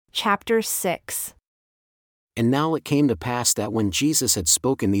Chapter 6. And now it came to pass that when Jesus had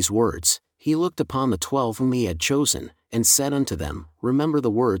spoken these words, he looked upon the 12 whom he had chosen, and said unto them, Remember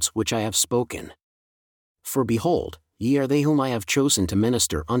the words which I have spoken. For behold, ye are they whom I have chosen to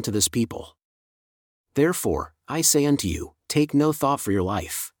minister unto this people. Therefore, I say unto you, take no thought for your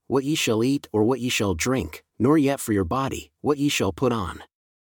life, what ye shall eat or what ye shall drink, nor yet for your body, what ye shall put on.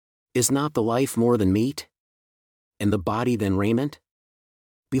 Is not the life more than meat? And the body than raiment?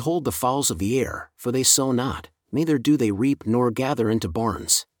 Behold the fowls of the air, for they sow not, neither do they reap nor gather into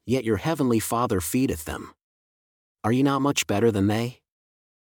barns, yet your heavenly Father feedeth them. Are ye not much better than they?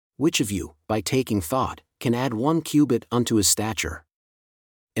 Which of you, by taking thought, can add 1 cubit unto his stature?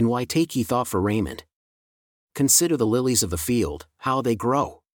 And why take ye thought for raiment? Consider the lilies of the field, how they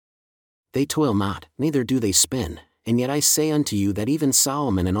grow. They toil not, neither do they spin, and yet I say unto you that even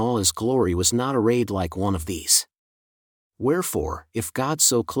Solomon in all his glory was not arrayed like one of these. Wherefore, if God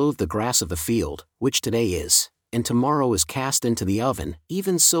so clothe the grass of the field, which today is, and tomorrow is cast into the oven,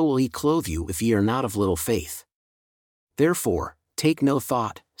 even so will he clothe you if ye are not of little faith. Therefore, take no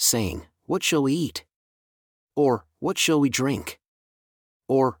thought, saying, What shall we eat? Or, what shall we drink?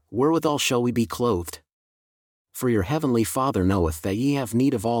 Or, wherewithal shall we be clothed? For your heavenly Father knoweth that ye have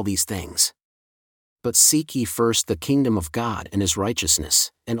need of all these things. But seek ye first the kingdom of God and his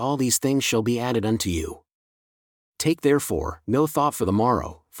righteousness, and all these things shall be added unto you. Take therefore no thought for the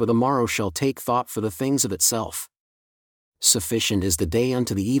morrow shall take thought for the things of itself. Sufficient is the day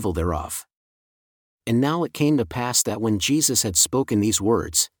unto the evil thereof. And now it came to pass that when Jesus had spoken these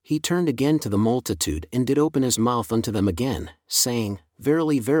words, he turned again to the multitude and did open his mouth unto them again, saying,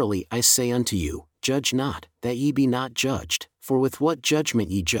 Verily, verily, I say unto you, judge not, that ye be not judged, for with what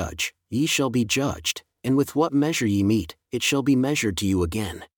judgment ye judge, ye shall be judged, and with what measure ye mete, it shall be measured to you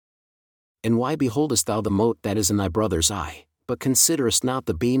again. And why beholdest thou the mote that is in thy brother's eye, but considerest not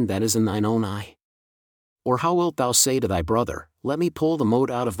the beam that is in thine own eye? Or how wilt thou say to thy brother, Let me pull the mote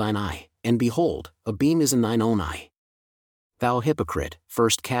out of thine eye, and behold, a beam is in thine own eye? Thou hypocrite,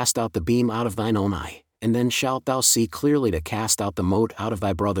 first cast out the beam out of thine own eye, and then shalt thou see clearly to cast out the mote out of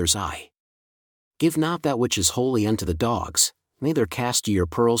thy brother's eye. Give not that which is holy unto the dogs, neither cast ye your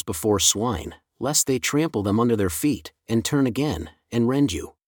pearls before swine, lest they trample them under their feet, and turn again, and rend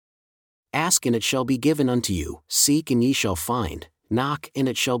you. Ask and it shall be given unto you, seek and ye shall find, knock and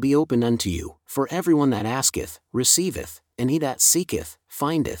it shall be opened unto you, for everyone that asketh, receiveth, and he that seeketh,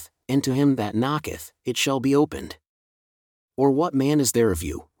 findeth, and to him that knocketh, it shall be opened. Or what man is there of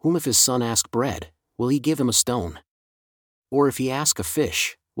you, whom if his son ask bread, will he give him a stone? Or if he ask a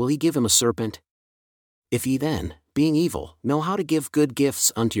fish, will he give him a serpent? If ye then, being evil, know how to give good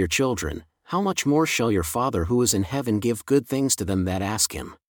gifts unto your children, how much more shall your Father who is in heaven give good things to them that ask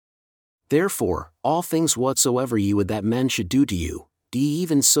him? Therefore, all things whatsoever ye would that men should do to you, do ye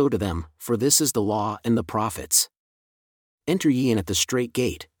even so to them, for this is the law and the prophets. Enter ye in at the strait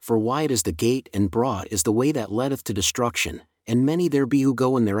gate, for wide is the gate and broad is the way that leadeth to destruction, and many there be who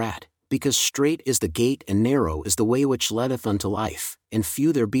go in thereat, because strait is the gate and narrow is the way which leadeth unto life, and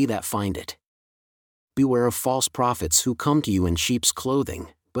few there be that find it. Beware of false prophets who come to you in sheep's clothing,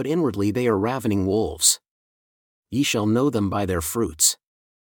 but inwardly they are ravening wolves. Ye shall know them by their fruits.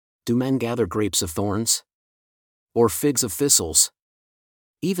 Do men gather grapes of thorns? Or figs of thistles?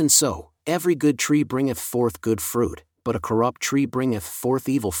 Even so, every good tree bringeth forth good fruit, but a corrupt tree bringeth forth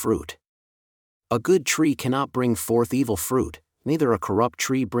evil fruit. A good tree cannot bring forth evil fruit, neither a corrupt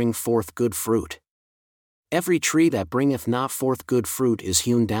tree bring forth good fruit. Every tree that bringeth not forth good fruit is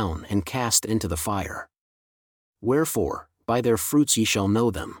hewn down and cast into the fire. Wherefore, by their fruits ye shall know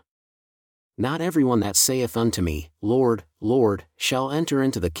them. Not every one that saith unto me, Lord, Lord, shall enter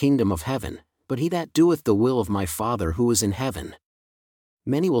into the kingdom of heaven, but he that doeth the will of my Father who is in heaven.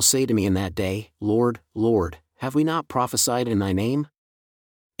 Many will say to me in that day, Lord, Lord, have we not prophesied in thy name?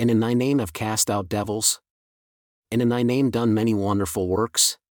 And in thy name have cast out devils? And in thy name done many wonderful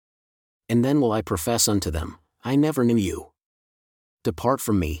works? And then will I profess unto them, I never knew you. Depart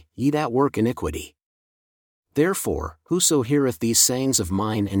from me, ye that work iniquity. Therefore, whoso heareth these sayings of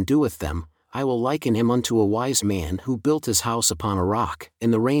mine and doeth them, I will liken him unto a wise man who built his house upon a rock,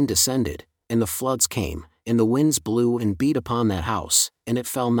 and the rain descended, and the floods came, and the winds blew and beat upon that house, and it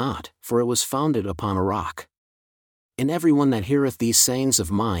fell not, for it was founded upon a rock. And every one that heareth these sayings of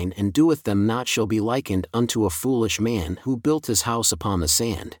mine and doeth them not shall be likened unto a foolish man who built his house upon the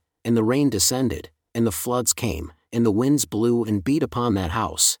sand, and the rain descended, and the floods came, and the winds blew and beat upon that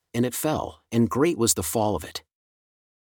house, and it fell, and great was the fall of it.